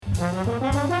All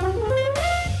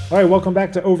right, welcome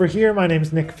back to Overhere. My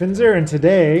name's Nick Finzer, and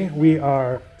today we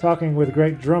are talking with a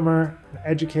great drummer,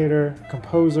 educator,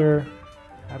 composer.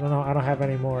 I don't know, I don't have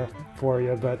any more for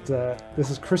you, but this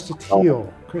is Chris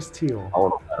Teal. Chris Teal. I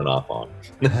want to turn it off on.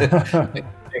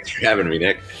 Thanks for having me,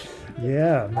 Nick.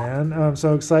 Yeah, man. I'm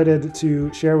so excited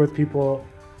to share with people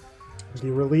the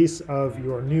release of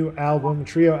your new album,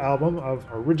 trio album of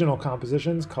original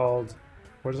compositions called,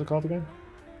 what is it called again?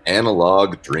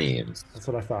 Analog Dreams. That's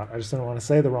what I thought. I just didn't want to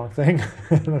say the wrong thing.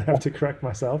 I have to correct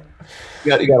myself. You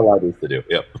got a lot of these to do.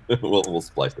 Yep. We'll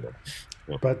splice it in.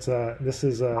 Yep. But this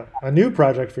is a new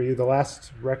project for you. The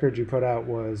last record you put out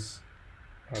was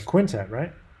a quintet,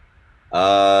 right?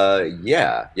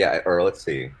 Yeah. Or let's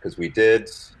see, because we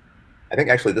did. I think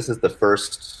actually this is the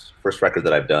first record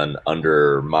that I've done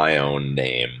under my own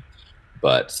name,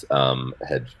 but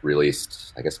had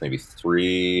released, I guess, maybe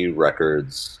 3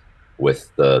 records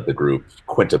with the group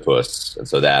Quintupus, and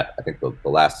so that I think the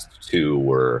last 2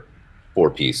 were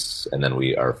 4-piece, and then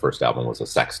our first album was a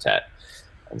sextet,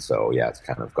 and so yeah, it's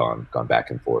kind of gone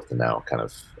back and forth, and now kind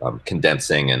of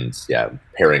condensing and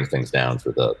paring things down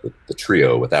for the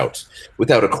trio without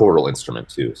a chordal instrument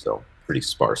too, so pretty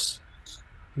sparse.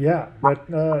 Yeah, but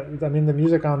I mean the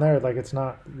music on there, like, it's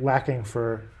not lacking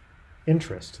for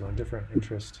interest, like different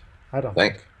interest. I don't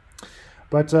think.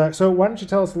 But so why don't you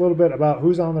tell us a little bit about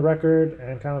who's on the record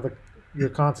and kind of your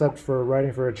concept for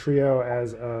writing for a trio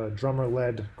as a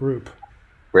drummer-led group?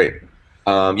 Great.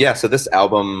 So this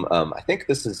album, I think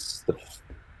this is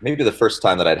maybe the first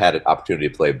time that I'd had an opportunity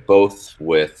to play both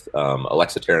with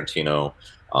Alexa Tarantino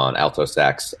on alto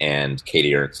sax and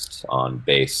Katie Ernst on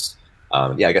bass.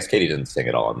 I guess Katie didn't sing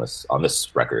at all on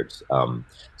this record.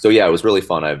 So yeah, it was really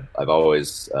fun. I've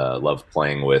always loved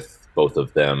playing with both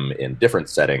of them in different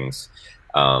settings.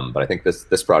 But I think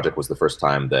this project was the first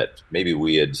time that maybe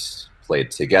we had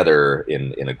played together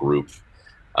in a group,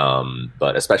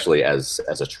 but especially as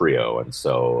a trio. And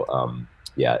so,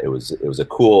 it was a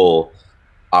cool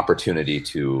opportunity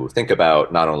to think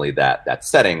about not only that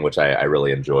setting, which I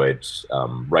really enjoyed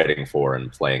writing for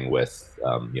and playing with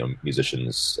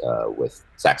musicians with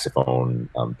saxophone,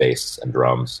 bass, and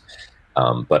drums.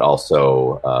 But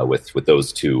also with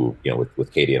those two,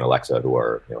 with Katie and Alexa, who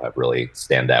are have really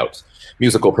standout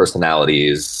musical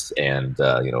personalities and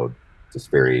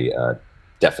just very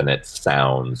definite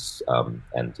sounds,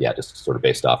 and just sort of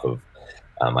based off of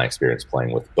my experience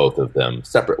playing with both of them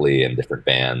separately in different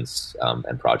bands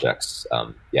and projects.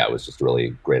 It was just a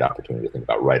really great opportunity to think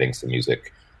about writing some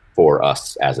music for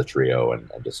us as a trio and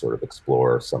just sort of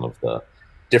explore some of the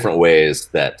different ways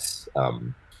that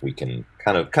we can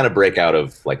kind of break out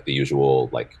of like the usual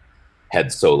like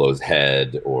head solos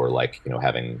or like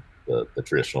having the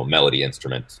traditional melody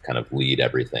instrument kind of lead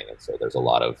everything, and so there's a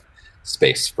lot of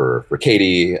space for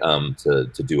Katie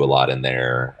to do a lot in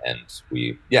there, and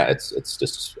it's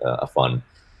just a fun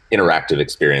interactive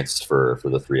experience for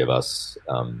the 3 of us,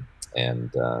 so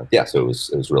it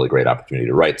was a really great opportunity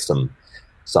to write some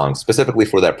songs specifically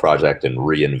for that project and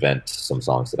reinvent some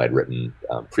songs that I'd written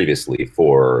previously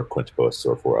for Quintupus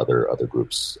or for other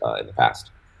groups in the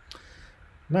past.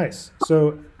 Nice.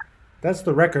 So that's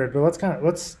the record, but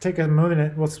let's take a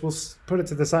minute. We'll put it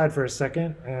to the side for a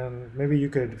second, and maybe you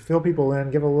could fill people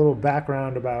in, give a little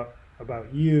background about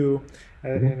you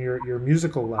and your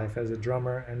musical life as a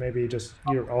drummer, and maybe just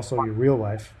your real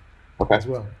life as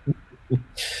well.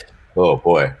 Oh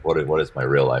boy, what is my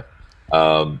real life?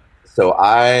 So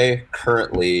I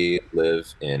currently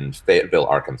live in Fayetteville,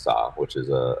 Arkansas, which is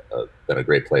been a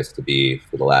great place to be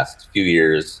for the last few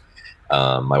years.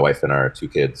 My wife and our 2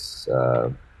 kids,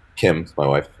 Kim, my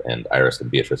wife, and Iris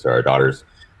and Beatrice are our daughters.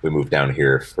 We moved down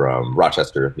here from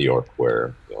Rochester, New York,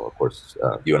 where of course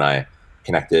you and I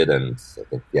connected, and I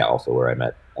think also where I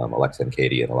met Alexa and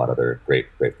Katie and a lot of other great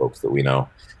folks that we know.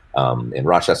 In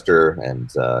Rochester, and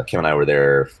Kim and I were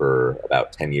there for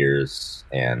about 10 years,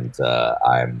 and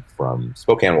I'm from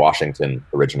Spokane, Washington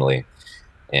originally,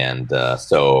 and that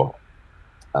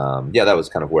was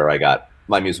kind of where I got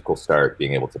my musical start,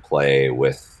 being able to play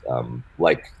with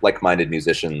like-minded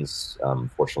musicians.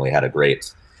 Fortunately had a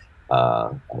great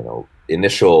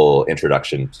initial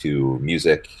introduction to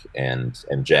music and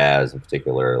jazz in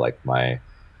particular. Like my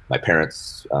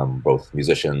parents, both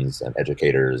musicians and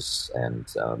educators, and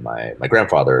my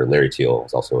grandfather, Larry Teal,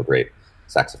 was also a great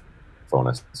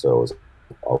saxophonist. So it was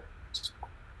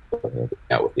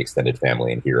out with the extended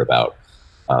family and hear about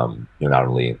not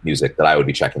only music that I would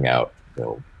be checking out,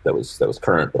 that was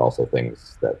current, but also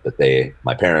things that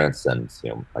my parents and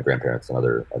my grandparents and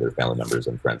other family members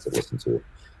and friends had listened to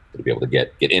be able to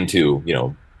get into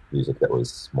music that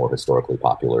was more historically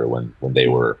popular when they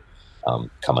were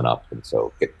coming up, and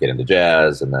so get into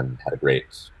jazz, and then had a great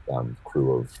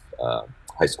crew of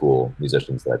high school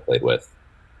musicians that I played with,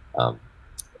 um,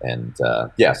 and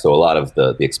yeah, so a lot of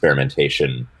the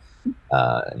experimentation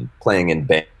and playing in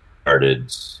band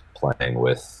started playing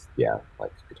with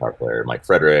like guitar player Mike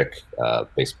Frederick,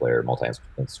 bass player, multi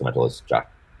instrumentalist Josh.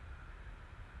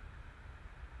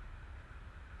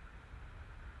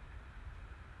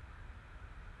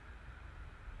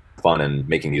 Fun and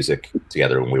making music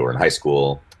together when we were in high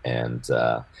school, and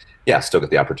yeah, still get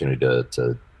the opportunity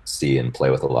to see and play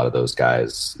with a lot of those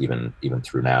guys even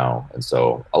through now. And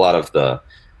so a lot of the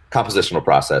compositional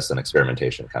process and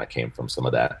experimentation kind of came from some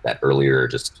of that earlier,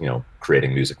 just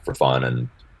creating music for fun, and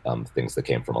things that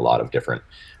came from a lot of different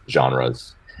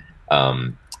genres.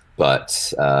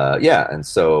 But yeah, and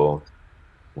so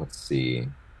let's see,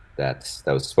 that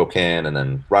was Spokane, and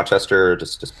then Rochester,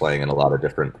 just playing in a lot of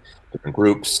different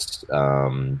groups.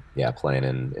 Yeah, playing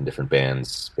in different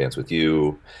bands with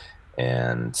you,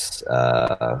 and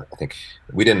I think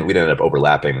we didn't end up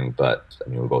overlapping, but I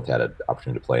mean we both had an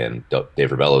opportunity to play in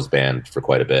Dave Rebello's band for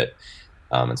quite a bit,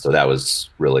 and so that was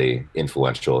really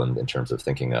influential in terms of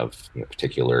thinking of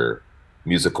particular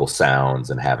musical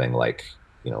sounds and having like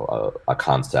a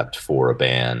concept for a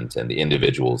band and the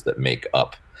individuals that make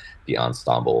up the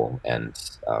ensemble. And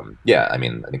yeah, I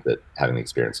mean, I think that having the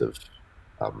experience of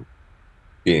um,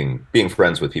 being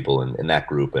friends with people in that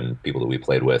group and people that we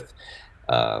played with,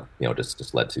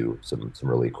 just led to some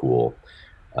really cool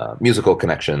musical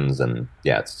connections. And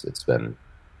yeah, it's been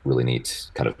really neat,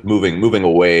 kind of moving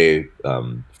away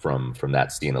from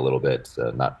that scene a little bit.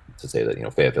 Not to say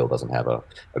that Fayetteville doesn't have a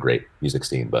great music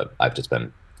scene, but I've just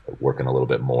been working a little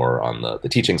bit more on the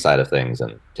teaching side of things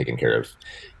and taking care of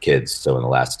kids. So in the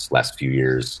last few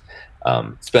years,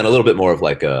 it's been a little bit more of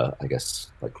like I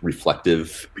guess like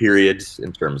reflective period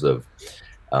in terms of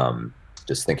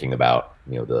just thinking about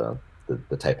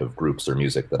the type of groups or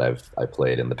music that I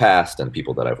played in the past and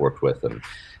people that I've worked with,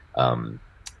 and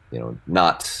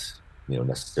not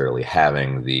necessarily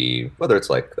having whether it's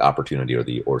like the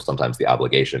opportunity or sometimes the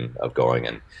obligation of going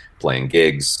and playing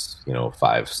gigs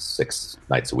 5-6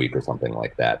 nights a week or something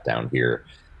like that down here,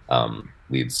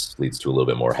 leads to a little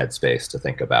bit more headspace to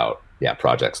think about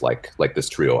projects like this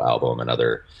trio album and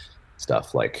other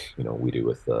stuff like we do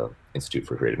with the Institute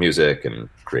for Creative Music and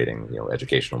creating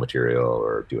educational material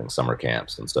or doing summer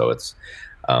camps. And so it's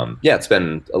it's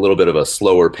been a little bit of a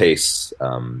slower pace,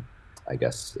 I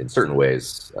guess in certain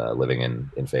ways, living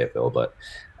in Fayetteville, but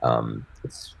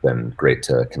it's been great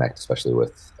to connect, especially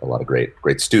with a lot of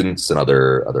great students and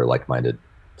other like-minded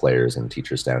players and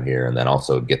teachers down here, and then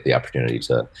also get the opportunity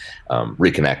to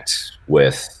reconnect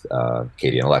with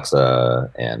Katie and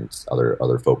Alexa and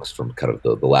other folks from kind of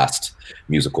the last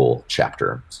musical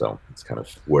chapter. So it's kind of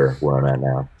where I'm at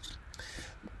now.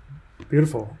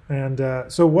 Beautiful.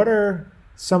 And so what are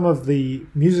some of the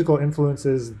musical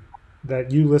influences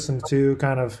that you listened to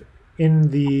kind of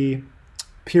in the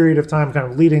period of time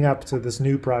kind of leading up to this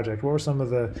new project? What were some of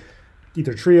the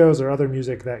either trios or other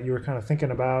music that you were kind of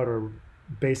thinking about or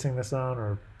basing this on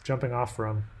or jumping off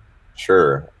from?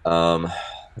 Sure.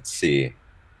 Let's see.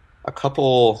 A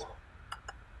couple.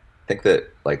 I think that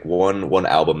like one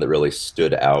album that really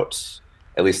stood out,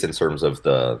 at least in terms of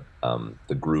the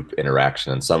group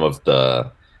interaction and some of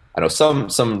the, I know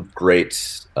some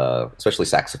great, especially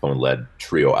saxophone-led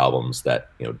trio albums that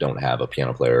don't have a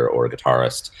piano player or a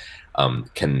guitarist,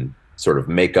 can sort of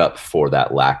make up for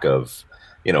that lack of,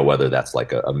 whether that's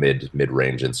like a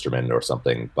mid-range instrument or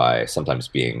something, by sometimes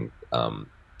being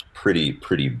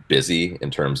pretty busy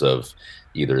in terms of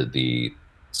either the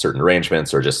certain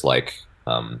arrangements or just like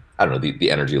I don't know, the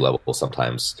energy level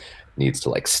sometimes needs to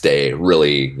like stay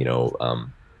really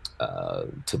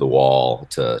to the wall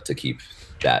to keep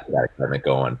that experiment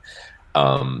going.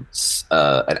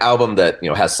 An album that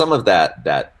has some of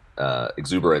that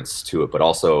exuberance to it, but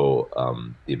also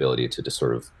the ability to just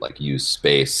sort of like use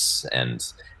space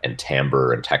and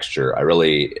timbre and texture. I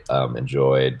really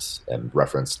enjoyed and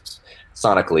referenced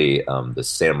sonically the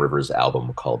Sam Rivers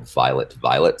album called Violet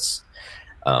Violets,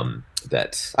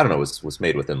 that I don't know was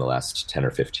made within the last 10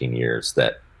 or 15 years,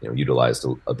 that utilized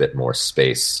a bit more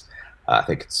space. I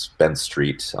think it's Ben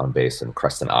Street on bass and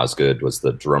Preston Osgood was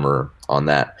the drummer on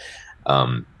that.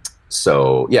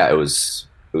 So yeah, it was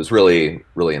really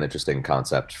an interesting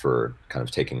concept for kind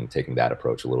of taking that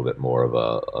approach, a little bit more of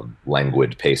a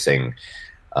languid pacing.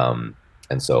 And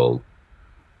so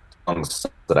songs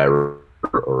that I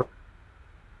or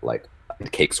like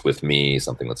Cakes with Me,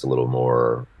 something that's a little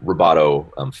more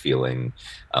rubato feeling,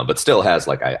 but still has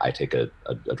like I take a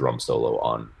drum solo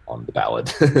on the ballad.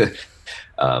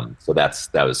 So that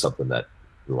was something that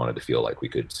we wanted to feel like we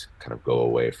could kind of go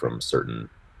away from certain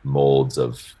molds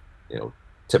of,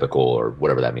 typical, or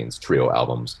whatever that means, trio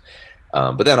albums.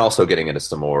 But then also getting into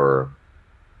some more,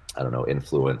 I don't know,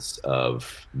 influence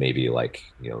of maybe like,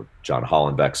 John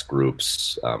Hollenbeck's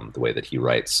groups, the way that he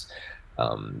writes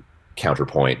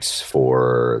counterpoint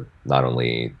for not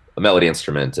only a melody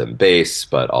instrument and bass,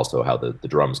 but also how the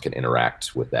drums can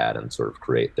interact with that and sort of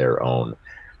create their own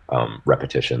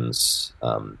repetitions.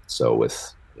 So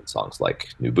with songs like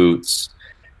New Boots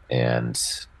and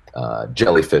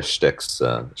Jellyfish Sticks,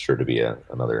 sure to be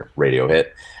another radio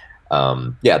hit.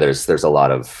 There's a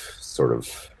lot of sort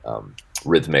of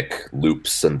rhythmic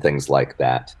loops and things like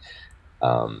that.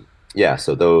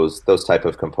 So those type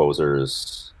of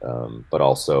composers, but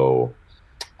also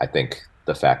I think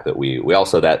the fact that we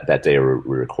also that day we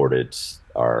recorded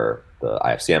the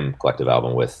IFCM collective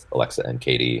album with Alexa and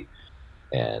Katie,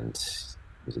 and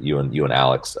you and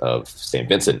Alex of St.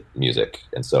 Vincent music,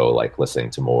 and so like listening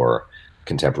to more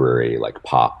contemporary like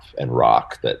pop and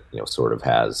rock that sort of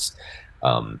has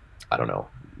I don't know,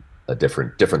 a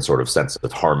different sort of sense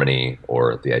of harmony,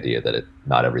 or the idea that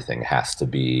not everything has to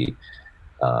be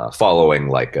following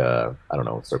like a, I don't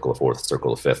know, circle of fourths,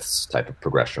 circle of fifths type of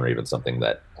progression, or even something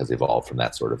that has evolved from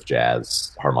that sort of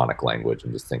jazz harmonic language,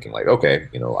 and just thinking like, okay,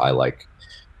 I like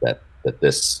that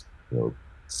this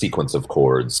sequence of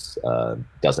chords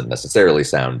doesn't necessarily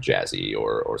sound jazzy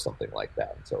or something like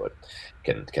that, and so it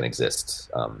can exist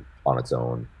on its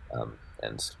own.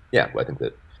 I think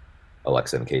that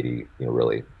Alexa and Katie,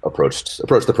 really approached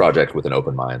the project with an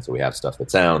open mind. So we have stuff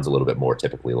that sounds a little bit more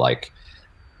typically like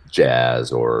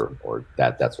jazz or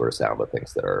that sort of sound, but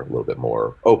things that are a little bit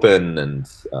more open and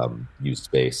use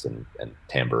space and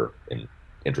timbre in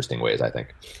interesting ways, I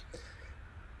think.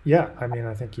 Yeah, I mean,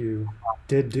 I think you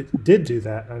did do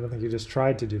that. I don't think you just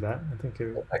tried to do that. I think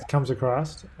it comes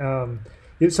across.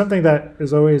 It's something that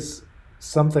is always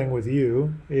something with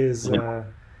you is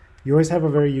you always have a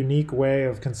very unique way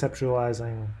of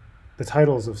conceptualizing the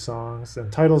titles of songs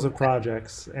and titles of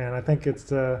projects, and I think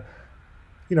it's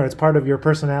it's part of your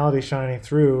personality shining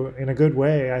through in a good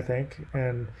way, I think.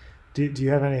 And do you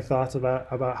have any thoughts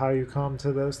about how you come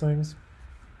to those things?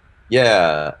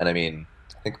 Yeah, and I mean,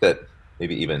 I think that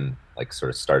maybe even like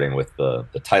sort of starting with the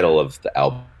title of the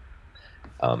album,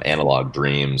 Analog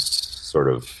Dreams,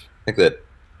 sort of, I think that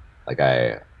like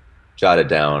I jotted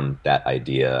down that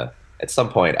idea at some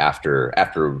point after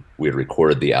we had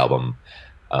recorded the album,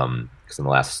 because in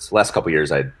the last couple of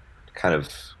years I'd kind of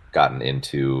gotten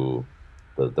into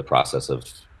the process of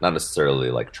not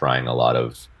necessarily like trying a lot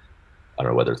of, I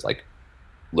don't know whether it's like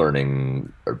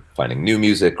learning or finding new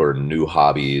music or new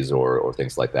hobbies or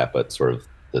things like that, but sort of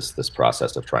this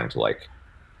process of trying to like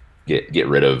get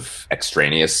rid of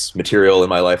extraneous material in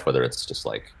my life, whether it's just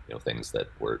like things that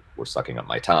were sucking up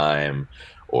my time,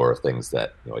 or things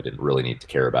that I didn't really need to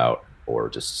care about, or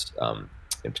just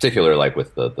in particular like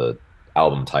with the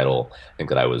album title, I think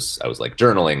that I was like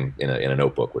journaling in a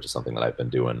notebook, which is something that I've been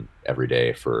doing every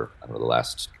day for, I don't know, the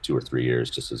last 2 or 3 years,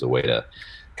 just as a way to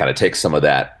kind of take some of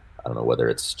that, I don't know whether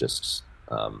it's just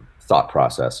thought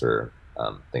process or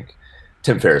I think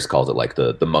Tim Ferriss calls it like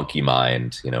the monkey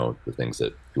mind, the things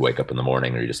that you wake up in the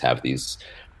morning or you just have these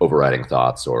overriding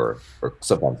thoughts or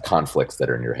sometimes conflicts that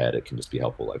are in your head. It can just be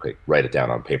helpful, like write it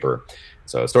down on paper.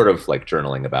 So sort of like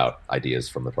journaling about ideas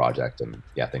from the project, and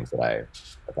things that I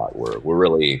thought were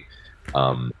really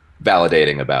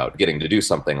validating about getting to do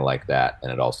something like that.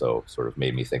 And it also sort of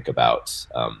made me think about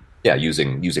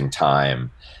using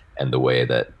time and the way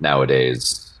that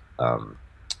nowadays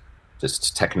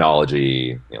just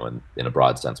technology, in a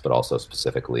broad sense, but also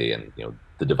specifically, and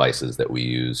the devices that we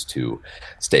use to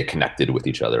stay connected with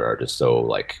each other are just so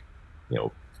like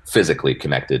physically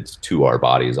connected to our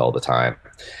bodies all the time.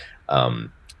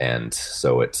 And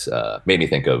so it made me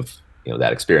think of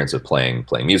that experience of playing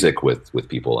music with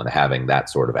people and having that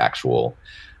sort of actual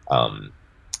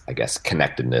I guess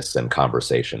connectedness and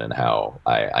conversation, and how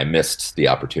I missed the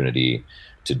opportunity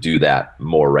to do that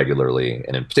more regularly.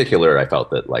 And in particular, I felt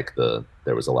that like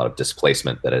there was a lot of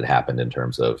displacement that had happened in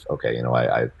terms of, okay,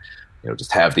 I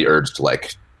just have the urge to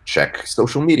like check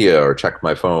social media or check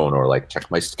my phone or like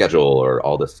check my schedule or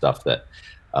all this stuff that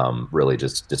really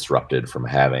just disrupted from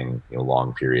having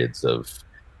long periods of,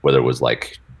 whether it was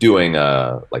like doing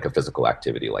a physical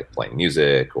activity like playing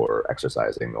music or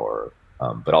exercising, or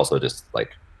but also just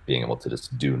like being able to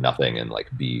just do nothing and like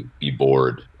be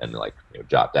bored and like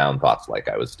jot down thoughts like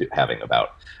I was having about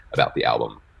the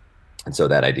album. And so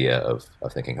that idea of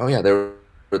thinking, oh yeah, there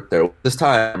this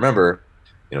time I remember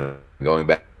going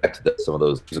back to some of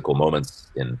those musical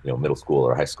moments in middle school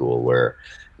or high school where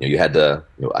you had to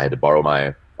I had to borrow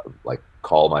my like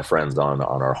call my friends on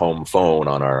our home phone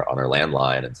on our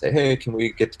landline and say, hey, can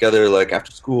we get together like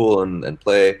after school and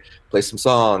play some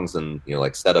songs and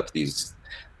like set up these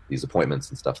appointments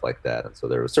and stuff like that. And so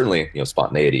there was certainly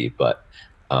spontaneity, but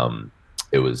um,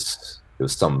 it was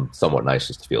somewhat nice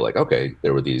just to feel like, okay,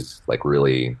 there were these like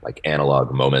really like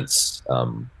analog moments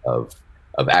of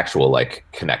actual like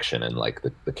connection and like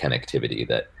the connectivity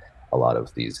that a lot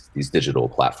of these digital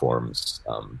platforms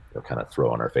kind of throw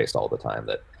on our face all the time,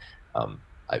 that um,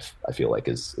 I feel like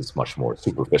is much more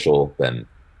superficial than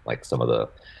like some of the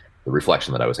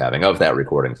reflection that I was having of that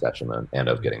recording session, and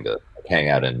of getting to like, hang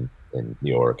out in New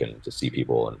York and to see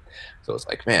people. And so it's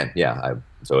like, man, yeah.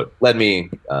 So it led me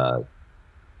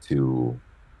to,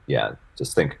 yeah,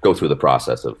 just go through the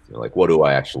process of like, what do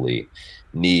I actually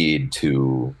need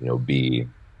to, be,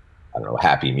 I don't know,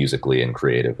 happy musically and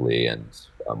creatively, and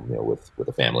with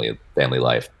a family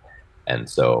life. And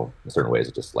so in certain ways,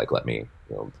 it just like let me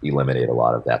eliminate a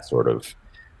lot of that sort of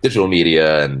digital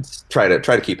media and try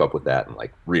to keep up with that, and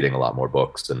like reading a lot more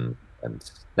books. And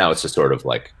now it's just sort of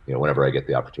like, whenever I get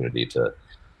the opportunity to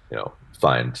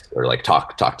find or like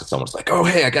talk to someone, it's like, oh,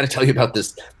 hey, I got to tell you about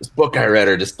this book I read,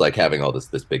 or just like having all this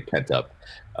big pent up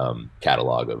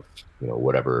catalog of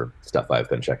whatever stuff I've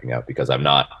been checking out, because I'm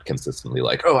not consistently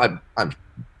like, oh, I'm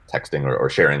texting or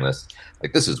sharing this,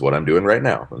 like this is what I'm doing right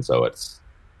now. And so I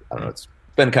don't know, it's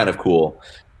been kind of cool,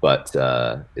 but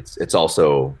it's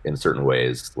also in certain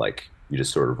ways like you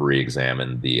just sort of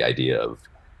re-examine the idea of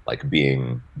like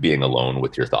being alone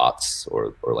with your thoughts,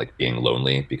 or like being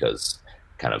lonely, because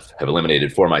kind of have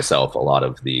eliminated for myself a lot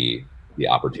of the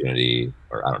opportunity,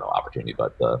 or I don't know, opportunity,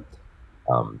 but the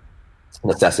um,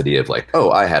 necessity of like,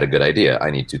 oh, I had a good idea, I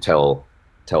need to tell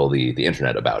the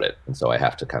internet about it. And so I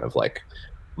have to kind of like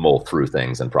mull through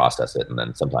things and process it. And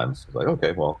then sometimes it's like,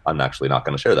 okay, well, I'm actually not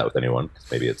going to share that with anyone,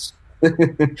 because maybe it's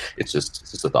it's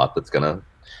just a thought that's going to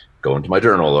go into my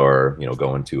journal, or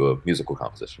go into a musical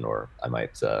composition, or I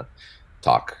might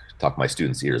talk my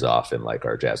students' ears off in like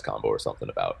our jazz combo or something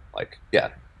about like, yeah,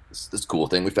 this cool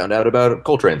thing we found out about a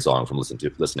Coltrane song from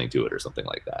listening to it, or something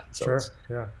like that. So Sure.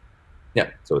 Yeah. yeah,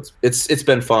 so it's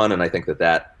been fun. And I think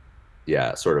that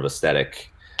yeah, sort of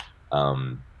aesthetic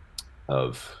of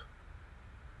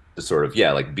the sort of,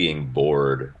 yeah, like being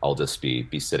bored, I'll just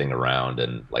be sitting around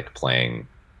and like playing,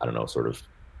 I don't know, sort of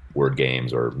word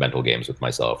games or mental games with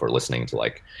myself, or listening to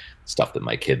like stuff that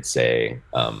my kids say,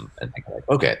 and thinking like,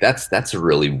 okay, that's a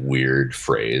really weird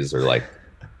phrase. Or like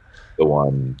the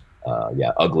one,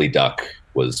 yeah, ugly duck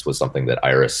was something that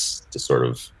Iris just sort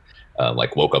of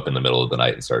like woke up in the middle of the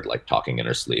night and started like talking in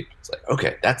her sleep. It's like,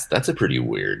 okay, that's a pretty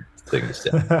weird thing to say.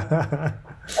 I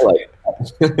like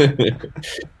it.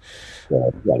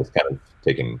 Yeah, just kind of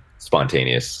taking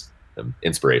spontaneous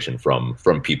inspiration from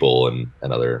people and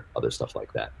other stuff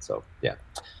like that. So yeah.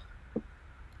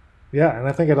 Yeah, and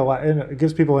I think it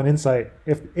gives people an insight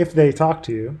if they talk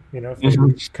to you, if they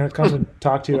kind of come and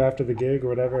talk to you after the gig or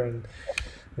whatever, and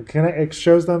it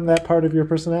shows them that part of your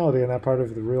personality and that part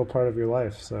of the real part of your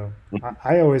life. So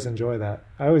I always enjoy that.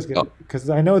 I always get, because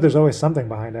I know there's always something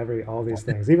behind all these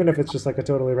things, even if it's just like a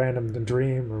totally random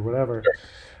dream or whatever.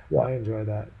 Yeah. I enjoy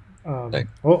that.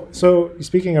 Well, so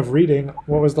speaking of reading,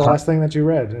 what was the last thing that you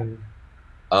read? And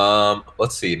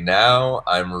let's see. Now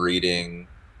I'm reading.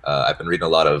 I've been reading a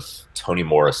lot of Toni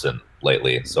Morrison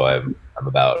lately, so I'm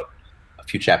about a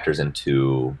few chapters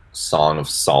into Song of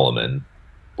Solomon,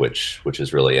 which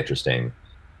is really interesting.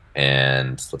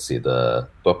 And let's see, the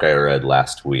book I read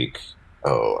last week.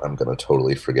 Oh, I'm gonna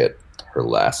totally forget her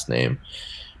last name.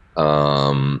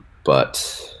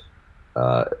 But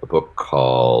a book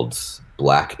called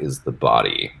Black is the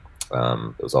Body.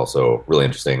 It was also really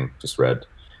interesting. Just read.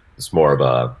 It's more of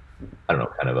a, I don't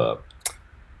know, kind of a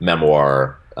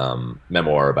memoir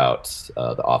about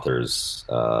the author's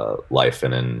life,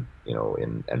 and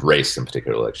and race in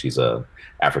particular. Like, she's a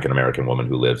African American woman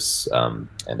who lives and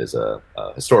is a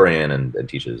historian and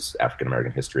teaches African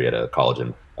American history at a college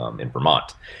in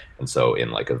Vermont, and so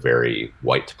in like a very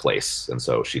white place. And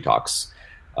so she talks,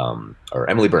 or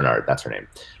Emily Bernard, that's her name.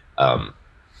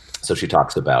 So she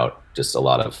talks about just a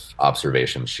lot of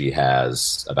observations she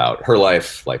has about her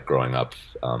life, like growing up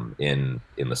in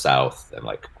the South, and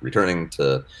like returning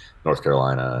to North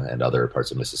Carolina and other parts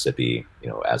of Mississippi,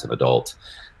 as an adult.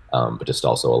 But just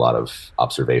also a lot of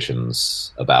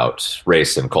observations about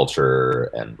race and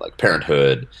culture and like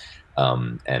parenthood,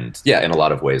 and yeah, in a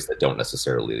lot of ways that don't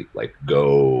necessarily like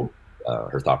go.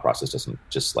 Her thought process doesn't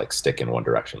just like stick in one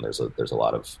direction. There's a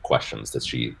lot of questions that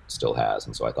she still has,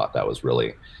 and so I thought that was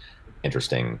really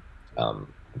interesting. In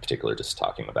particular, just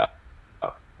talking about,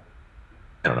 I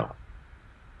don't know,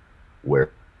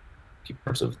 where in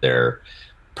terms of their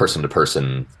person to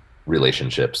person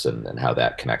relationships and how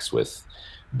that connects with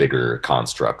bigger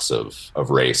constructs of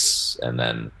race, and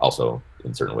then also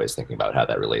in certain ways thinking about how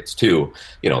that relates to,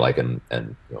 like an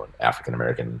African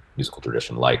American musical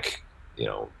tradition, like,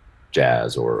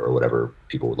 jazz or whatever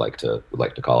people would like to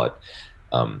call it,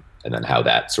 and then how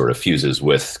that sort of fuses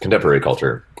with contemporary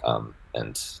culture,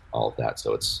 and all of that.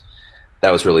 So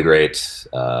that was really great.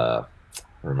 I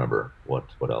remember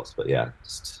what else, but yeah,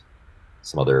 just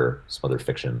some other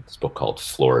fiction. This book called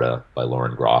Florida by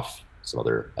Lauren Groff. Some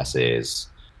other essays,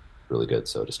 really good.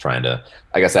 So just trying to,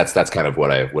 I guess that's kind of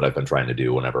what I've been trying to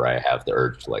do whenever I have the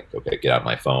urge to, like, okay, get out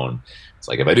my phone. It's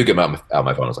like if I do get out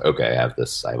my phone, it's like, okay, I have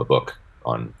a book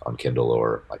on Kindle,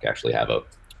 or like actually have a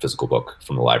physical book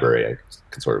from the library. I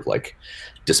can sort of like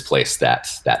displace that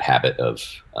habit of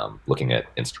looking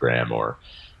at Instagram or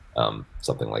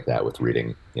something like that with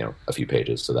reading, a few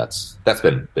pages. So that's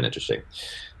been interesting.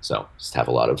 So just have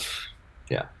a lot of,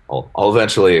 yeah. I'll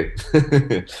eventually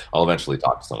I'll eventually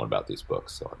talk to someone about these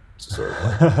books. So I'm just sort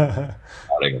of like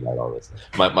shouting about all this.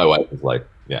 My wife is like,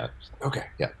 yeah, okay,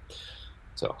 yeah.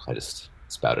 So I just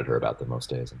spouted her about them most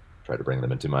days and try to bring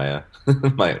them into my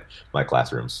my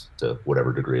classrooms to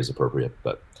whatever degree is appropriate.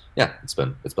 But yeah, it's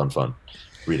been fun.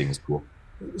 Reading is cool.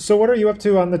 So, what are you up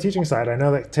to on the teaching side? I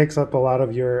know that takes up a lot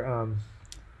of your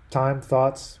time,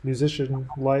 thoughts,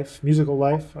 musical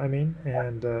life. I mean,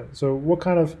 and so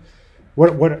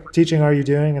what teaching are you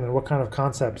doing, and then what kind of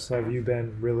concepts have you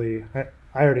been really?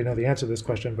 I already know the answer to this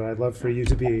question, but I'd love for you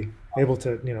to be able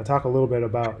to talk a little bit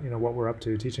about what we're up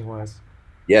to teaching wise.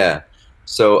 Yeah.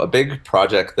 So a big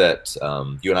project that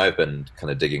you and I have been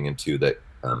kind of digging into that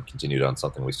continued on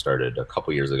something we started a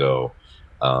couple years ago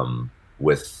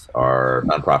with our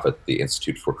nonprofit, the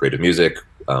Institute for Creative Music.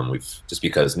 We've just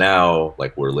because now,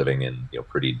 like, we're living in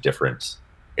pretty different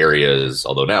areas.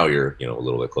 Although now you're a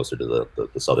little bit closer to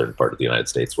the southern part of the United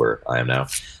States where I am now,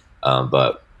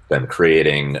 but been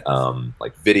creating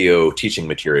like video teaching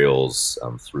materials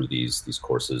through these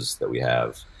courses that we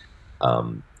have.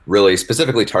 Really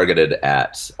specifically targeted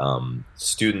at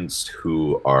students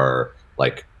who are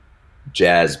like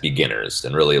jazz beginners,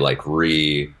 and really like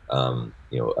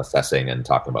assessing and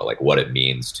talking about like what it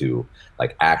means to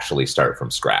like actually start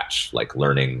from scratch, like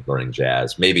learning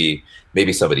jazz. Maybe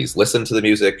somebody's listened to the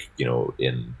music,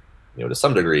 in to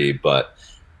some degree, but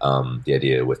the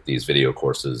idea with these video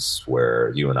courses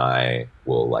where you and I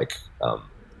will like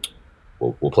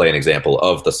we'll play an example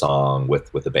of the song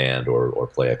with the band, or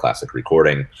play a classic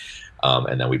recording,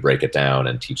 and then we break it down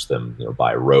and teach them,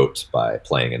 by rote, by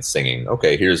playing and singing.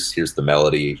 Okay, here's the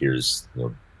melody. Here's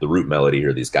the root melody. Here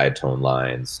are these guide tone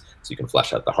lines, so you can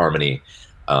flesh out the harmony,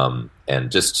 and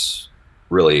just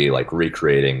really like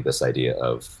recreating this idea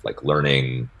of like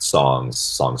learning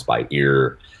songs by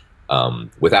ear.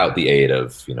 Without the aid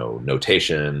of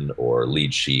notation or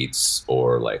lead sheets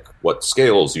or like what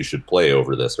scales you should play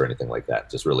over this or anything like that.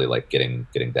 Just really like getting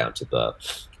down to the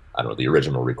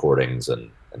original recordings, and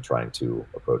trying to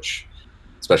approach,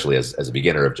 especially as a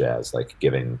beginner of jazz, like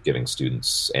giving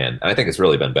students, and I think it's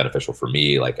really been beneficial for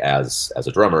me, like as a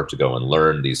drummer, to go and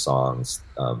learn these songs,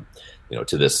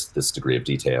 to this degree of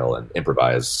detail, and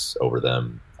improvise over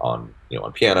them on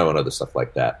piano and other stuff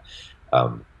like that.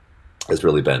 Has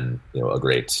really been a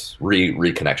great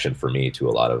reconnection for me to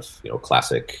a lot of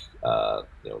classic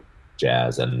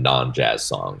jazz and non-jazz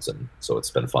songs, and so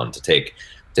it's been fun to take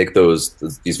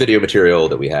these video material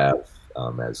that we have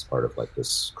as part of like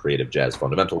this creative jazz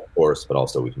fundamental course, but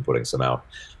also we've been putting some out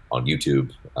on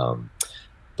YouTube.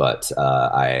 But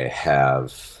I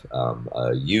have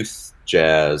a youth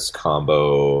jazz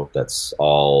combo that's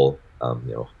all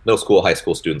middle school, high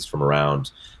school students from around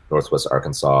Northwest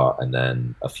Arkansas, and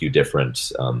then a few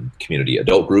different community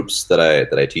adult groups that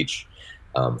I teach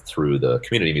through the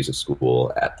community music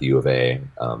school at the U of A.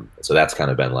 So that's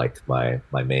kind of been like my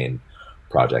main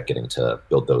project, getting to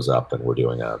build those up. And we're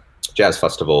doing a jazz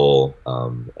festival,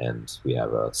 and we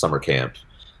have a summer camp.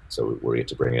 So we get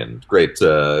to bring in great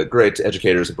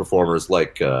educators and performers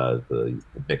like the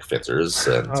Nick Fitzers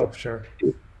and Sure.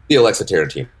 the Alexa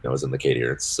Tarantinos and the Katie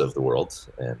Ertz of the world.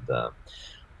 And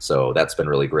so that's been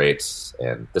really great.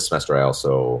 And this semester I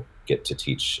also get to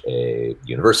teach a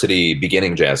university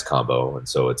beginning jazz combo. And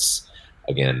so it's,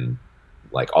 again,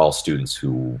 like all students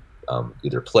who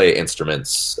either play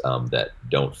instruments that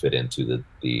don't fit into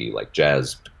the like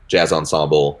jazz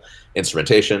ensemble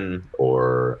instrumentation,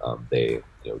 or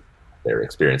their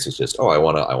experience is just, I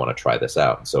want to try this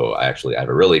out. And so I have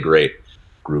a really great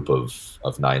group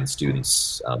of 9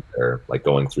 students. They're like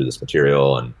going through this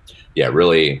material, and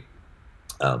really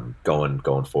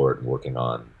going forward and working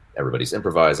on everybody's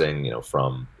improvising,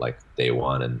 from like day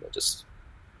one, and just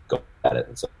go at it.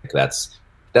 And so that's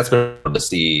been fun to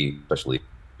see, especially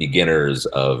beginners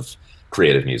of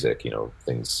creative music,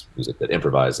 music that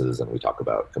improvises, and we talk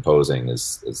about composing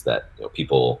is that,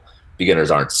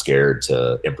 beginners aren't scared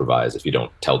to improvise if you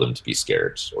don't tell them to be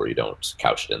scared, or you don't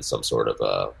couch it in some sort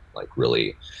of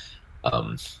really, I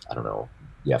don't know,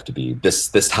 you have to be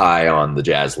this high on the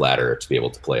jazz ladder to be able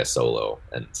to play a solo.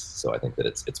 And so I think that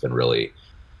it's been really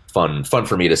fun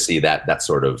for me to see that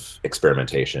sort of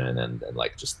experimentation and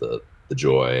like just the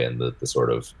joy and the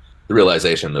sort of the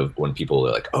realization of when people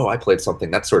are like, oh, I played something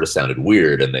that sort of sounded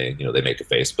weird, and they make a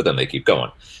face, but then they keep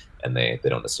going, and they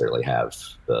don't necessarily have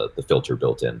the filter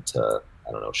built in to,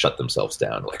 I don't know, shut themselves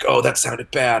down. Like, oh, that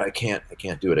sounded bad. I can't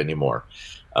do it anymore.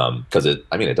 Because it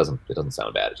doesn't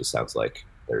sound bad. It just sounds like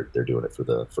they're doing it for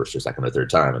the first or second or third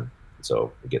time, and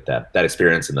so we get that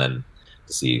experience, and then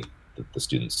to see the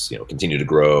students continue to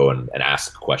grow and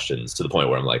ask questions to the point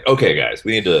where I'm like, okay, guys,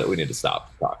 we need to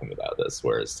stop talking about this.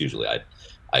 Whereas usually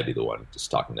I'd be the one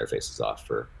just talking their faces off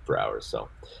for hours. So,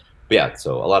 but yeah,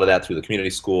 so a lot of that through the community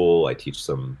school. I teach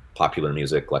some popular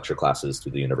music lecture classes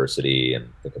through the university, and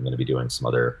I think I'm going to be doing some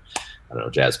other, I don't know,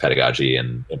 jazz pedagogy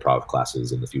and improv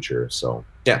classes in the future. So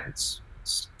yeah, it's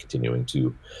continuing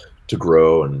to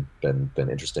grow and been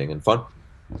interesting and fun.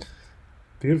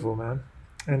 Beautiful, man.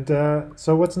 And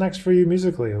so what's next for you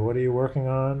musically? What are you working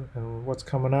on, and what's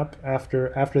coming up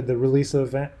after the release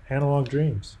of Analog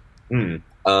Dreams?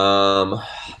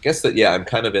 I guess that, yeah, I'm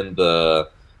kind of in the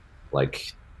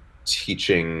like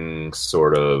teaching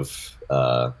sort of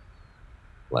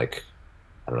like,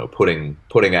 I don't know,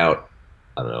 putting out,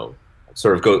 I don't know,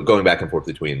 sort of going back and forth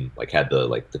between like had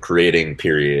the creating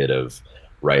period of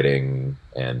writing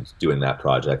and doing that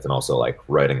project, and also like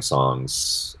writing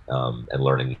songs and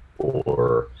learning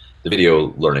for the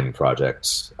video learning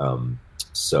project.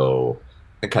 So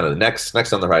I think kind of the next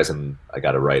on the horizon, I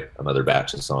got to write another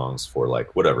batch of songs for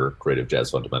like whatever Creative Jazz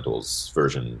Fundamentals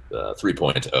version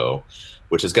 3.0,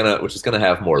 which is gonna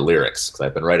have more lyrics, because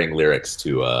I've been writing lyrics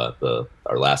to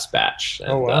our last batch.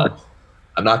 And, oh wow.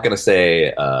 I'm not going to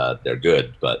say they're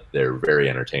good, but they're very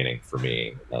entertaining for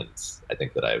me, and I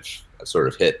think that I've sort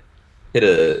of hit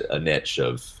a niche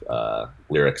of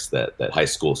lyrics that high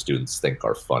school students think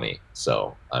are funny.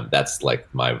 So that's like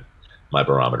my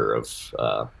barometer of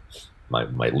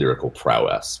my lyrical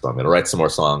prowess. So I'm going to write some more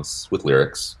songs with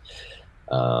lyrics,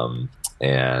 and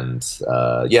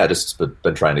just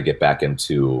been trying to get back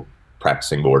into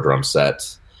practicing more drum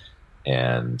set,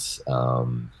 and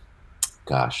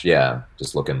gosh, yeah,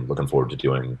 just looking forward to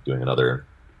doing another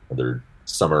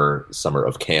summer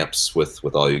of camps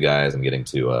with all you guys, and getting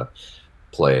to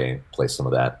play some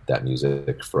of that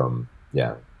music from,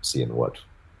 yeah, seeing what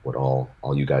all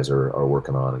you guys are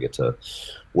working on, and get to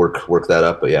work that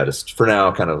up. But yeah, just for now,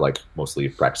 kind of like mostly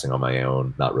practicing on my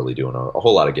own, not really doing a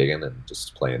whole lot of gigging, and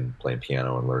just playing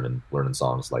piano and learning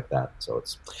songs like that. So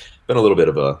it's been a little bit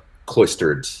of a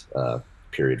cloistered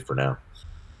period for now.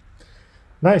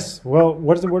 Nice. Well,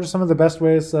 what are some of the best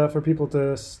ways for people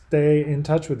to stay in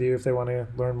touch with you if they want to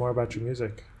learn more about your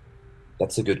music?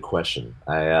 That's a good question.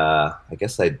 I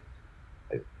guess it'd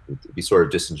be sort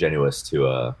of disingenuous to.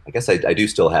 I guess I do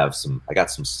still have some. I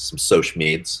got some social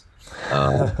meds.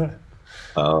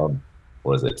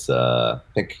 What is it? I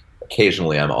think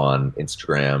occasionally I'm on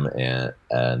Instagram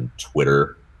and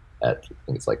Twitter at, I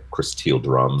think it's like Chris Teal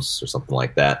Drums or something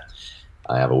like that.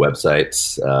 I have a website,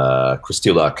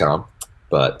 christeal.com.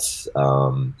 But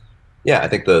I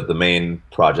think the main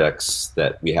projects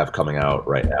that we have coming out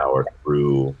right now are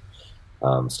through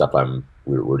stuff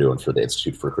we're doing for the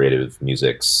Institute for Creative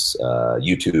Music's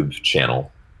YouTube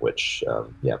channel, which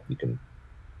you can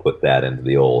put that into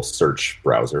the old search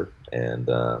browser. And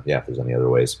if there's any other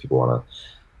ways people want to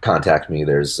contact me,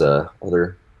 there's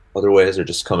other ways, or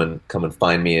just come and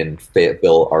find me in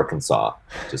Fayetteville, Arkansas.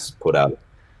 Just put out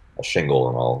a shingle,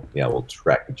 and we'll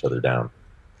track each other down.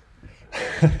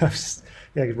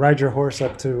 Yeah, ride your horse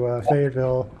up to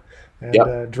Fayetteville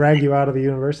and drag you out of the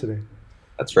university.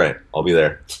 That's right. I'll be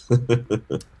there.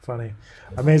 Funny.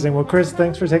 Amazing. Well, Chris,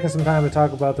 thanks for taking some time to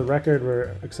talk about the record.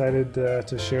 We're excited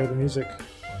to share the music.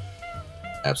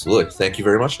 Absolutely. Thank you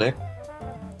very much, Nick.